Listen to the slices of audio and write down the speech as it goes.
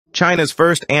China's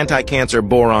first anti-cancer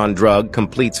boron drug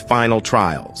completes final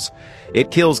trials. It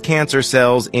kills cancer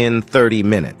cells in 30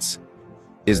 minutes.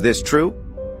 Is this true?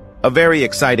 A very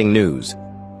exciting news.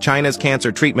 China's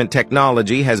cancer treatment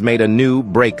technology has made a new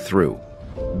breakthrough.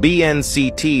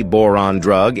 BNCT boron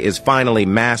drug is finally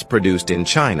mass-produced in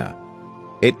China.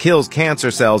 It kills cancer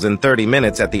cells in 30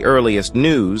 minutes at the earliest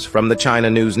news from the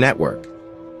China News Network.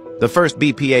 The first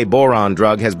BPA boron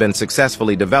drug has been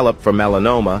successfully developed for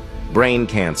melanoma, brain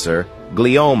cancer,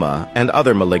 glioma, and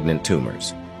other malignant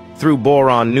tumors. Through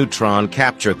boron neutron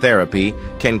capture therapy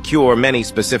can cure many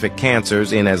specific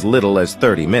cancers in as little as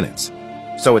 30 minutes.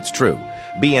 So it's true,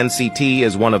 BNCT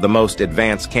is one of the most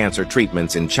advanced cancer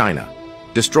treatments in China.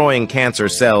 Destroying cancer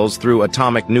cells through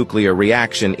atomic nuclear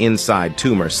reaction inside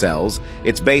tumor cells,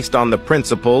 it's based on the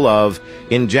principle of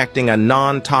injecting a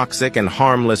non-toxic and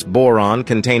harmless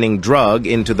boron-containing drug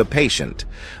into the patient.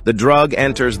 The drug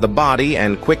enters the body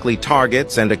and quickly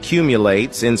targets and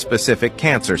accumulates in specific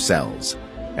cancer cells.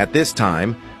 At this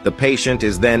time, the patient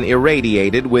is then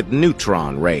irradiated with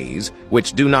neutron rays,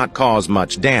 which do not cause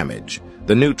much damage.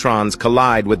 The neutrons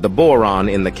collide with the boron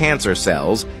in the cancer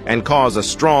cells and cause a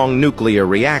strong nuclear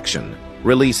reaction,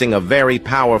 releasing a very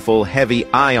powerful heavy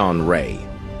ion ray.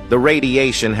 The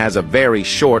radiation has a very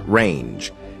short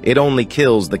range. It only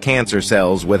kills the cancer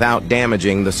cells without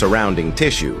damaging the surrounding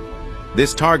tissue.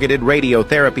 This targeted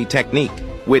radiotherapy technique,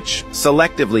 which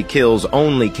selectively kills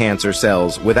only cancer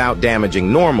cells without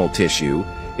damaging normal tissue,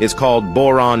 is called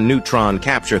boron neutron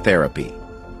capture therapy.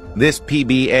 This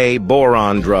PBA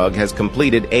boron drug has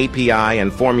completed API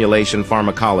and formulation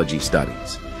pharmacology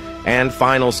studies, and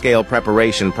final scale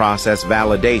preparation process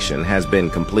validation has been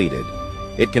completed.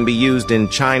 It can be used in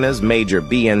China's major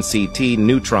BNCT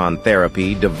neutron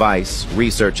therapy device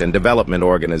research and development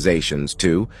organizations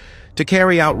to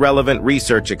carry out relevant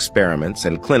research experiments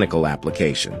and clinical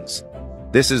applications.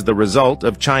 This is the result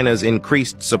of China's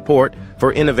increased support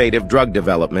for innovative drug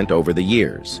development over the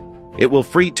years. It will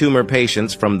free tumor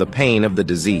patients from the pain of the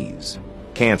disease.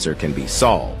 Cancer can be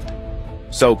solved.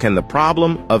 So can the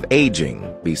problem of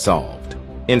aging be solved?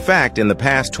 In fact, in the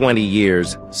past 20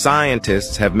 years,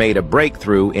 scientists have made a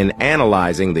breakthrough in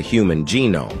analyzing the human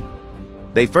genome.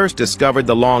 They first discovered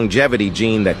the longevity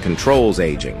gene that controls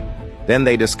aging. Then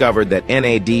they discovered that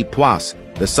NAD+,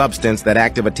 the substance that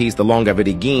activates the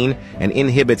longevity gene and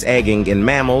inhibits aging in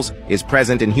mammals, is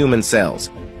present in human cells.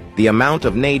 The amount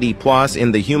of NAD+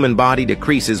 in the human body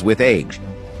decreases with age.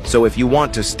 So if you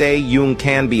want to stay young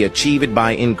can be achieved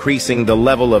by increasing the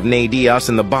level of NAD+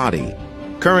 in the body.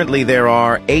 Currently there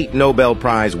are 8 Nobel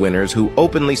Prize winners who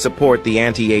openly support the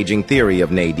anti-aging theory of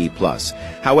NAD+.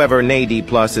 However, NAD+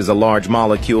 is a large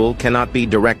molecule, cannot be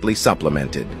directly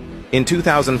supplemented. In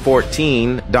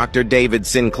 2014, Dr. David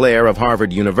Sinclair of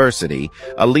Harvard University,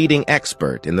 a leading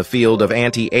expert in the field of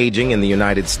anti-aging in the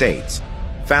United States,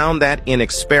 found that in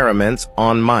experiments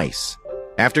on mice,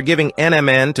 after giving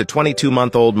NMN to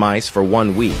 22-month-old mice for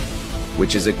 1 week,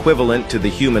 which is equivalent to the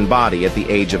human body at the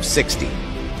age of 60,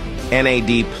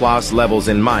 NAD+ levels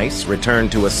in mice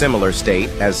returned to a similar state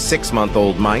as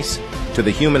 6-month-old mice to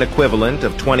the human equivalent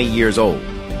of 20 years old.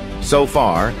 So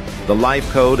far, the life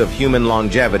code of human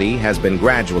longevity has been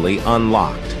gradually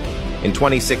unlocked. In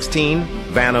 2016,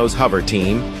 Vano's Hover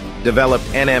team developed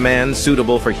NMN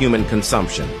suitable for human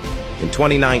consumption. In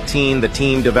 2019, the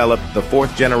team developed the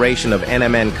 4th generation of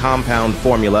NMN compound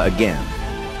formula again.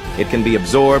 It can be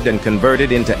absorbed and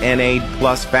converted into NAD+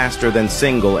 faster than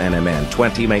single NMN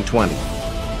 20x20.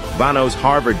 Vano's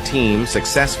Harvard team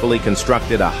successfully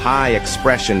constructed a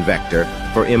high-expression vector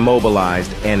for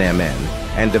immobilized NMN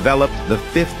and developed the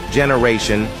 5th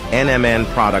generation NMN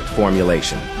product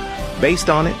formulation. Based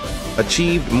on it,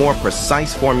 achieved more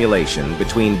precise formulation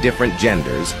between different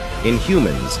genders. In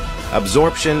humans,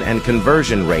 absorption and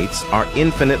conversion rates are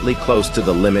infinitely close to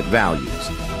the limit values.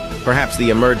 Perhaps the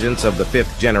emergence of the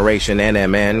 5th generation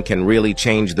NMN can really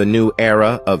change the new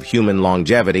era of human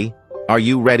longevity. Are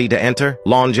you ready to enter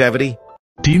longevity?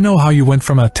 Do you know how you went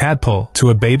from a tadpole to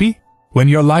a baby? When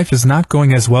your life is not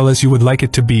going as well as you would like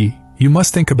it to be, you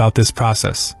must think about this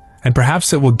process, and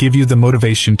perhaps it will give you the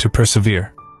motivation to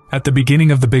persevere. At the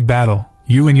beginning of the big battle,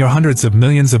 you and your hundreds of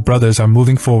millions of brothers are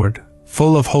moving forward,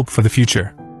 full of hope for the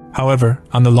future. However,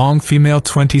 on the long female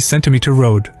 20-centimeter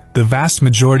road, the vast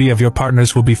majority of your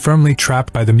partners will be firmly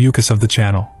trapped by the mucus of the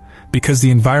channel, because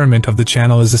the environment of the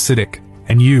channel is acidic,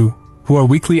 and you, who are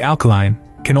weakly alkaline,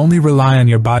 can only rely on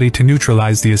your body to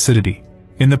neutralize the acidity.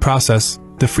 In the process,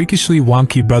 the freakishly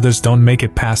wonky brothers don't make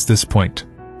it past this point.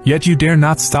 Yet you dare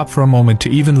not stop for a moment to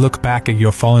even look back at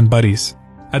your fallen buddies.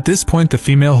 At this point, the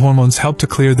female hormones help to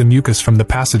clear the mucus from the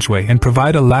passageway and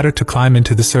provide a ladder to climb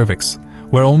into the cervix,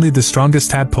 where only the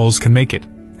strongest tadpoles can make it,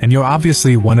 and you're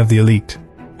obviously one of the elite.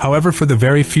 However, for the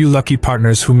very few lucky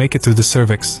partners who make it through the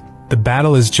cervix, the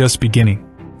battle is just beginning.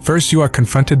 First, you are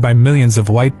confronted by millions of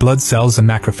white blood cells and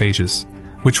macrophages,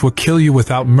 which will kill you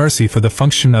without mercy for the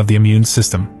function of the immune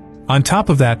system. On top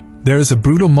of that, there is a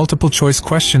brutal multiple-choice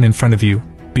question in front of you,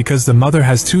 because the mother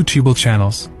has 2 tubal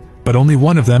channels, but only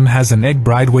one of them has an egg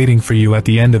bride waiting for you at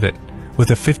the end of it,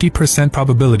 with a 50%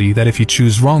 probability that if you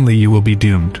choose wrongly you will be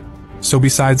doomed. So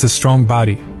besides a strong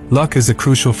body, luck is a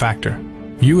crucial factor.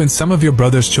 You and some of your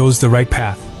brothers chose the right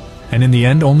path, and in the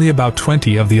end only about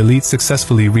 20 of the elite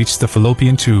successfully reached the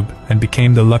fallopian tube and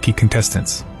became the lucky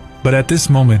contestants. But at this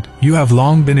moment, you have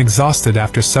long been exhausted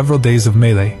after several days of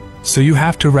melee, so you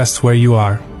have to rest where you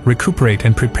are, recuperate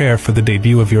and prepare for the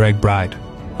debut of your egg bride.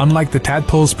 Unlike the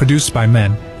tadpoles produced by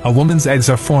men, a woman's eggs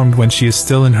are formed when she is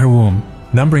still in her womb,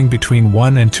 numbering between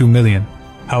 1 and 2 million.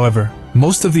 However,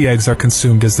 most of the eggs are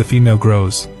consumed as the female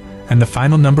grows, and the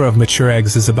final number of mature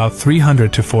eggs is about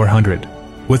 300 to 400.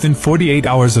 Within 48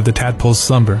 hours of the tadpole's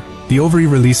slumber, the ovary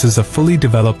releases a fully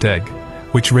developed egg,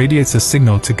 which radiates a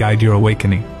signal to guide your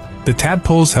awakening. The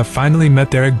tadpoles have finally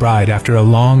met their egg bride after a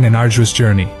long and arduous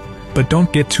journey. But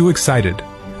don't get too excited,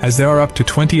 as there are up to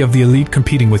 20 of the elite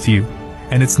competing with you,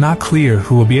 and it's not clear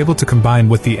who will be able to combine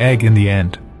with the egg in the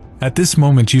end. At this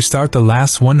moment you start the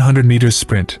last 100 meters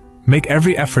sprint, make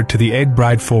every effort to the egg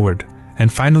bride forward,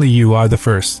 and finally you are the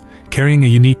first, carrying a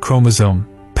unique chromosome,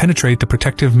 penetrate the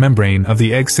protective membrane of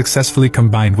the egg successfully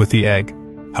combined with the egg.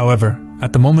 However,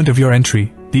 at the moment of your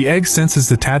entry, the egg senses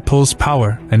the tadpole's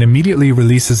power and immediately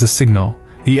releases a signal.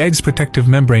 The egg's protective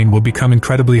membrane will become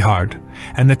incredibly hard,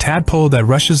 and the tadpole that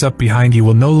rushes up behind you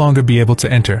will no longer be able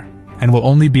to enter, and will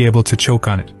only be able to choke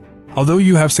on it. Although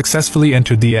you have successfully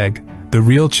entered the egg, the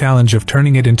real challenge of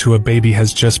turning it into a baby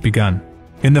has just begun.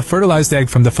 In the fertilized egg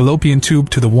from the fallopian tube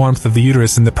to the warmth of the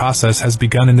uterus in the process has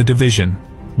begun in the division,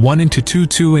 1 into 2,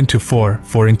 2 into 4,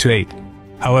 4 into 8.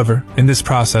 However, in this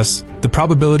process, the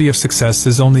probability of success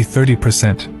is only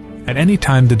 30%. At any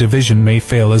time the division may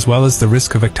fail as well as the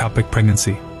risk of ectopic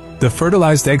pregnancy. The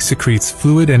fertilized egg secretes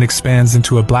fluid and expands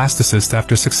into a blastocyst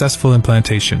after successful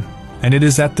implantation, and it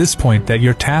is at this point that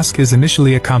your task is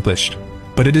initially accomplished.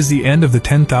 But it is the end of the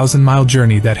 10,000-mile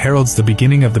journey that heralds the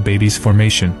beginning of the baby's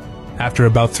formation. After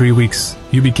about 3 weeks,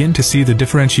 you begin to see the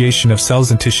differentiation of cells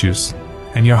and tissues,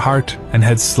 and your heart and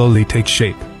head slowly take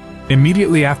shape.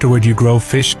 Immediately afterward you grow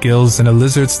fish gills and a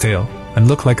lizard's tail, and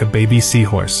look like a baby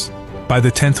seahorse. By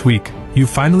the 10th week, you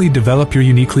finally develop your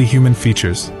uniquely human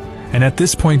features, and at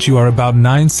this point you are about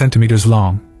 9 centimeters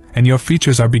long, and your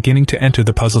features are beginning to enter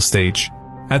the puzzle stage.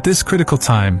 At this critical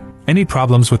time, any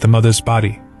problems with the mother's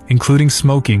body, including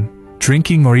smoking,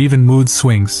 drinking or even mood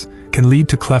swings, can lead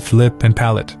to cleft lip and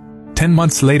palate. 10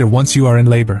 months later, once you are in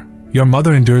labor, your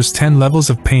mother endures 10 levels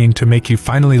of pain to make you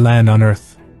finally land on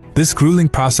Earth. This grueling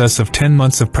process of 10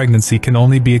 months of pregnancy can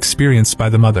only be experienced by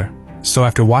the mother. So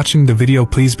after watching the video,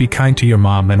 please be kind to your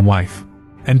mom and wife.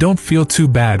 And don't feel too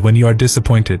bad when you are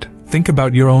disappointed. Think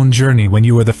about your own journey when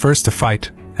you were the first to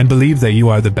fight, and believe that you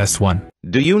are the best one.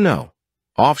 Do you know?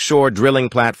 Offshore drilling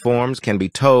platforms can be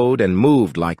towed and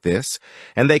moved like this,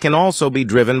 and they can also be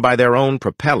driven by their own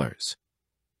propellers.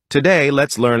 Today,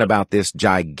 let's learn about this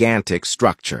gigantic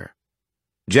structure.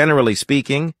 Generally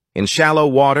speaking, in shallow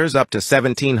waters up to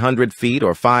 1,700 feet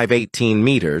or 518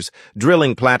 meters,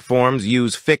 drilling platforms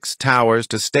use fixed towers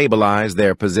to stabilize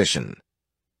their position.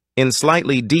 In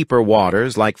slightly deeper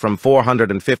waters, like from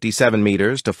 457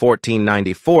 meters to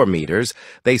 1,494 meters,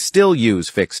 they still use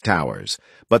fixed towers,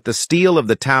 but the steel of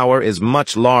the tower is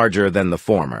much larger than the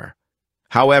former.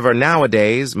 However,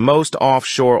 nowadays, most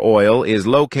offshore oil is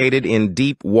located in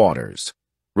deep waters.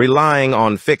 Relying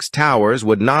on fixed towers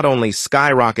would not only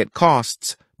skyrocket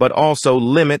costs, but also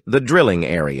limit the drilling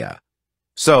area.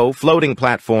 So, floating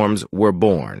platforms were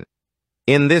born.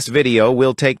 In this video,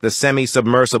 we'll take the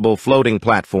semi-submersible floating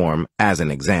platform as an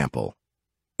example.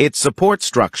 Its support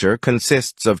structure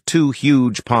consists of 2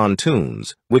 huge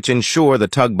pontoons, which ensure the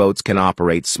tugboats can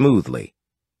operate smoothly.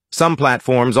 Some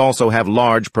platforms also have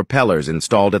large propellers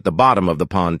installed at the bottom of the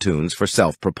pontoons for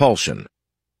self-propulsion.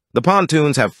 The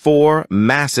pontoons have 4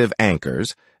 massive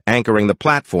anchors, anchoring the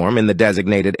platform in the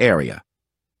designated area.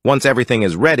 Once everything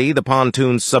is ready, the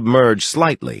pontoons submerge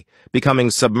slightly, becoming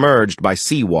submerged by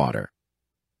seawater.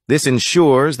 This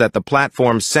ensures that the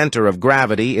platform's center of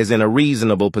gravity is in a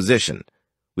reasonable position.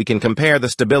 We can compare the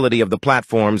stability of the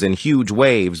platforms in huge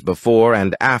waves before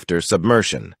and after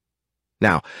submersion.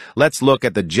 Now, let's look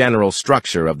at the general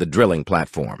structure of the drilling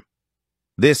platform.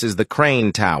 This is the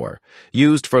crane tower,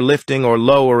 used for lifting or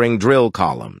lowering drill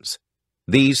columns.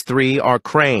 These 3 are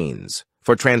cranes,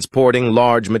 for transporting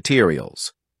large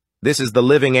materials. This is the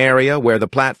living area where the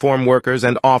platform workers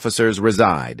and officers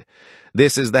reside.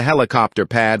 This is the helicopter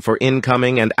pad for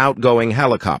incoming and outgoing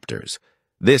helicopters.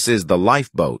 This is the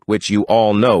lifeboat, which you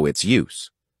all know its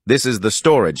use. This is the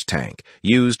storage tank,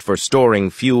 used for storing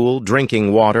fuel,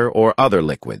 drinking water, or other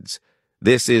liquids.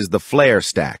 This is the flare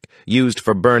stack, used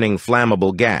for burning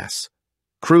flammable gas.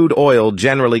 Crude oil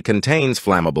generally contains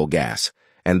flammable gas,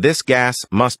 and this gas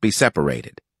must be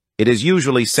separated. It is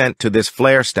usually sent to this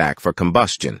flare stack for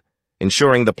combustion,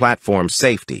 ensuring the platform's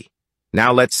safety.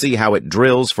 Now let's see how it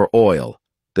drills for oil.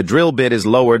 The drill bit is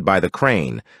lowered by the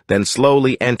crane, then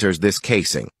slowly enters this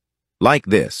casing. Like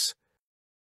this.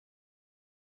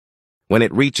 When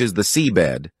it reaches the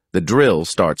seabed, the drill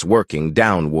starts working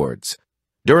downwards.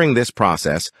 During this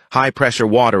process, high-pressure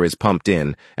water is pumped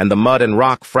in, and the mud and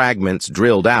rock fragments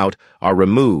drilled out are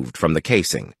removed from the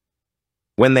casing.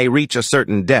 When they reach a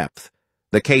certain depth,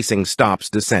 the casing stops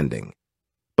descending.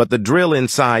 But the drill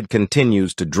inside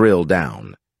continues to drill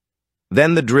down.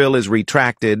 Then the drill is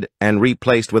retracted and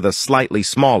replaced with a slightly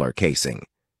smaller casing.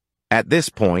 At this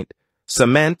point,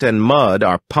 cement and mud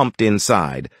are pumped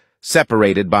inside,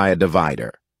 separated by a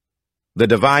divider. The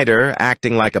divider,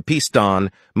 acting like a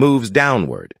piston, moves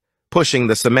downward, pushing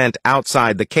the cement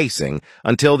outside the casing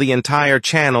until the entire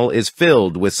channel is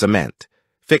filled with cement,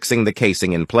 fixing the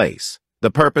casing in place.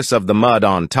 The purpose of the mud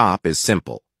on top is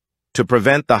simple: to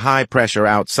prevent the high pressure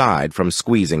outside from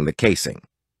squeezing the casing.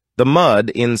 The mud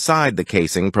inside the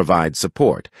casing provides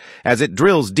support. As it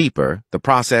drills deeper, the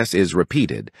process is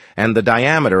repeated, and the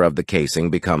diameter of the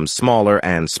casing becomes smaller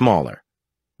and smaller.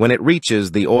 When it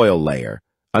reaches the oil layer,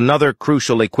 another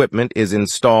crucial equipment is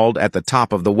installed at the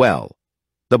top of the well: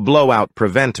 the blowout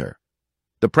preventer.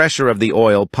 The pressure of the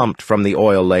oil pumped from the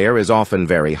oil layer is often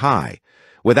very high.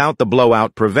 Without the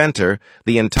blowout preventer,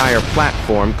 the entire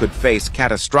platform could face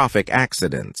catastrophic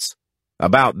accidents.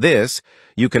 About this,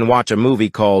 you can watch a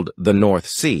movie called The North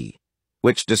Sea,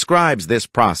 which describes this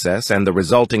process and the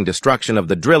resulting destruction of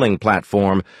the drilling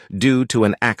platform due to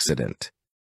an accident.